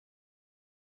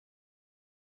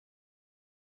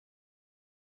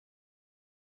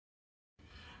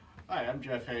Hi, I'm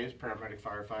Jeff Hayes, paramedic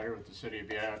firefighter with the City of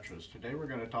Beatrice. Today we're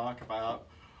going to talk about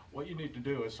what you need to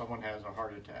do if someone has a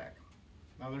heart attack.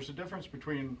 Now there's a difference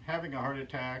between having a heart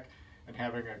attack and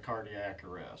having a cardiac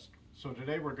arrest. So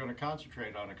today we're going to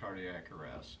concentrate on a cardiac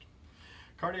arrest.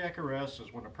 Cardiac arrest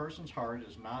is when a person's heart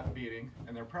is not beating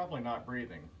and they're probably not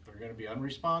breathing. They're going to be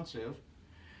unresponsive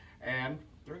and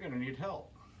they're going to need help.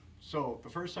 So the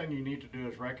first thing you need to do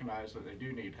is recognize that they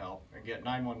do need help and get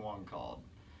 911 called.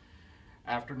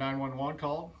 After 911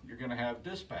 call, you're going to have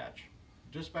dispatch.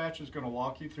 Dispatch is going to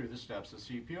walk you through the steps of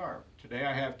CPR. Today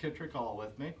I have Kittrick all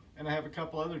with me, and I have a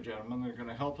couple other gentlemen that are going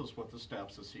to help us with the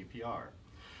steps of CPR.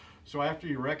 So after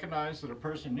you recognize that a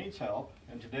person needs help,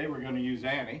 and today we're going to use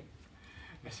Annie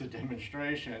as a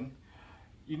demonstration,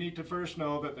 you need to first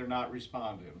know that they're not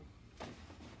responding.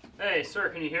 Hey, sir,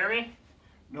 can you hear me?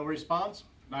 No response,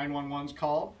 911's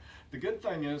called. The good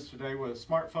thing is today with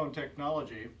smartphone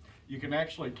technology, you can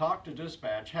actually talk to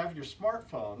dispatch, have your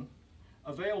smartphone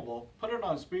available, put it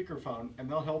on speakerphone, and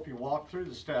they'll help you walk through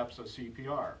the steps of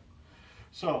CPR.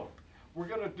 So we're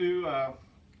going to do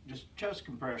just chest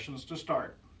compressions to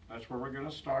start. That's where we're going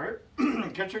to start.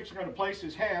 Kittrick's going to place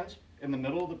his hands in the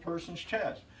middle of the person's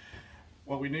chest.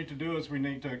 What we need to do is we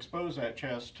need to expose that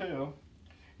chest too.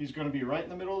 He's going to be right in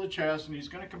the middle of the chest, and he's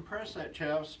going to compress that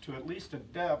chest to at least a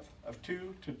depth of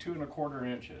 2 to 2¼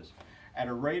 inches. At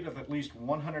a rate of at least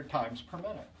 100 times per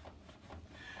minute.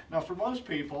 Now for most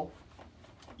people,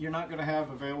 you're not going to have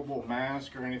available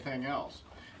mask or anything else.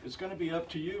 It's going to be up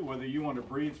to you whether you want to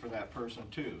breathe for that person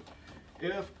too.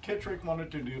 If Kittrick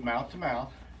wanted to do mouth to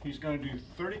mouth, he's going to do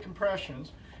 30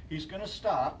 compressions, he's going to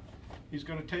stop, he's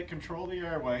going to take control of the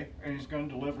airway, and he's going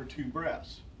to deliver 2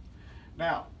 breaths.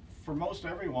 Now, for most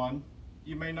everyone,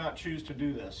 you may not choose to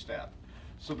do this step.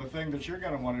 So the thing that you're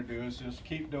going to want to do is just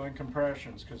keep doing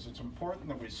compressions, because it's important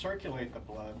that we circulate the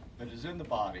blood that is in the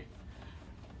body.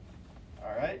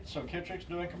 Alright, so Kittrick's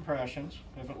doing compressions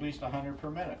of at least 100 per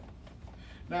minute.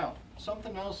 Now,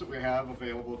 something else that we have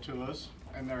available to us,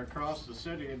 and they're across the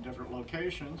city in different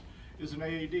locations, is an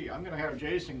AED. I'm going to have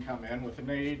Jason come in with an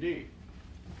AED.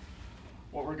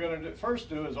 What we're going to first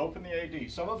do is open the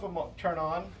AED. Some of them turn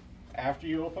on after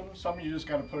you open them, some of you just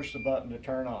got to push the button to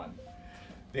turn on.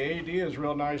 The AED is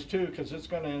real nice too, because it's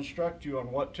going to instruct you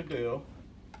on what to do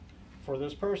for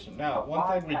this person. Now,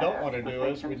 one thing we don't want to do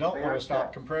is we don't want to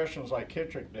stop compressions like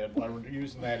Kittrick did while we're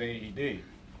using that AED.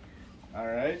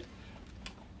 Alright?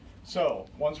 So,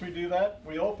 once we do that,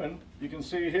 we open. You can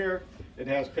see here, it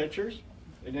has pictures.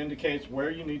 It indicates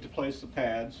where you need to place the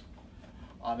pads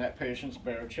on that patient's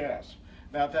bare chest.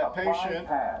 Now, if that patient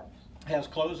has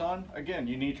clothes on, again,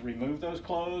 you need to remove those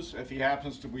clothes. If he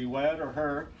happens to be wet or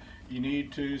her, you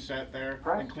need to sit there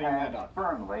and clean that up.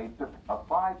 Firmly to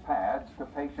apply pads to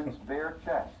patient's bare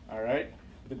chest. All right,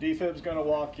 the defib's going to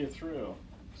walk you through.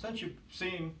 Since you've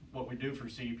seen what we do for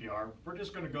CPR, we're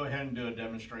just going to go ahead and do a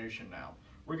demonstration now.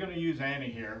 We're going to use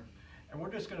Annie here, and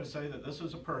we're just going to say that this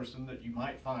is a person that you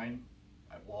might find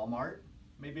at Walmart,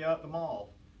 maybe out at the mall,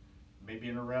 maybe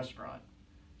in a restaurant.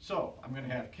 So I'm going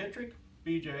to have Kittrick,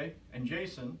 BJ, and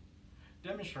Jason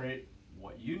demonstrate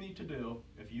what you need to do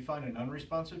if you find an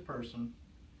unresponsive person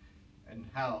and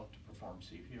how to perform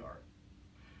CPR.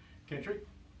 Kittrick,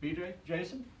 BJ,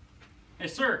 Jason? Hey,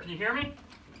 sir, can you hear me?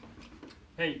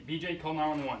 Hey, BJ, call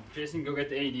 911. Jason, go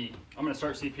get the AED. I'm going to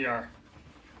start CPR.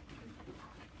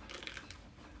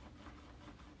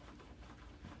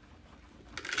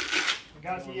 I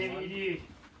got the AED.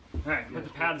 All right, put the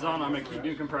pads on. I'm going to keep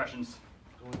doing compressions.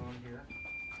 Going on here.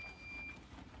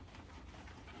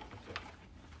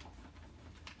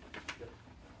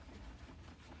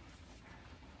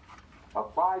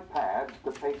 Apply pads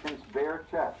to patient's bare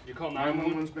chest. You call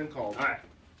 911? 911's been called. All right.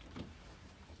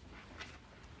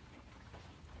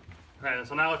 All right,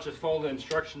 so now let's just follow the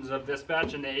instructions of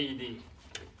dispatch and the AED.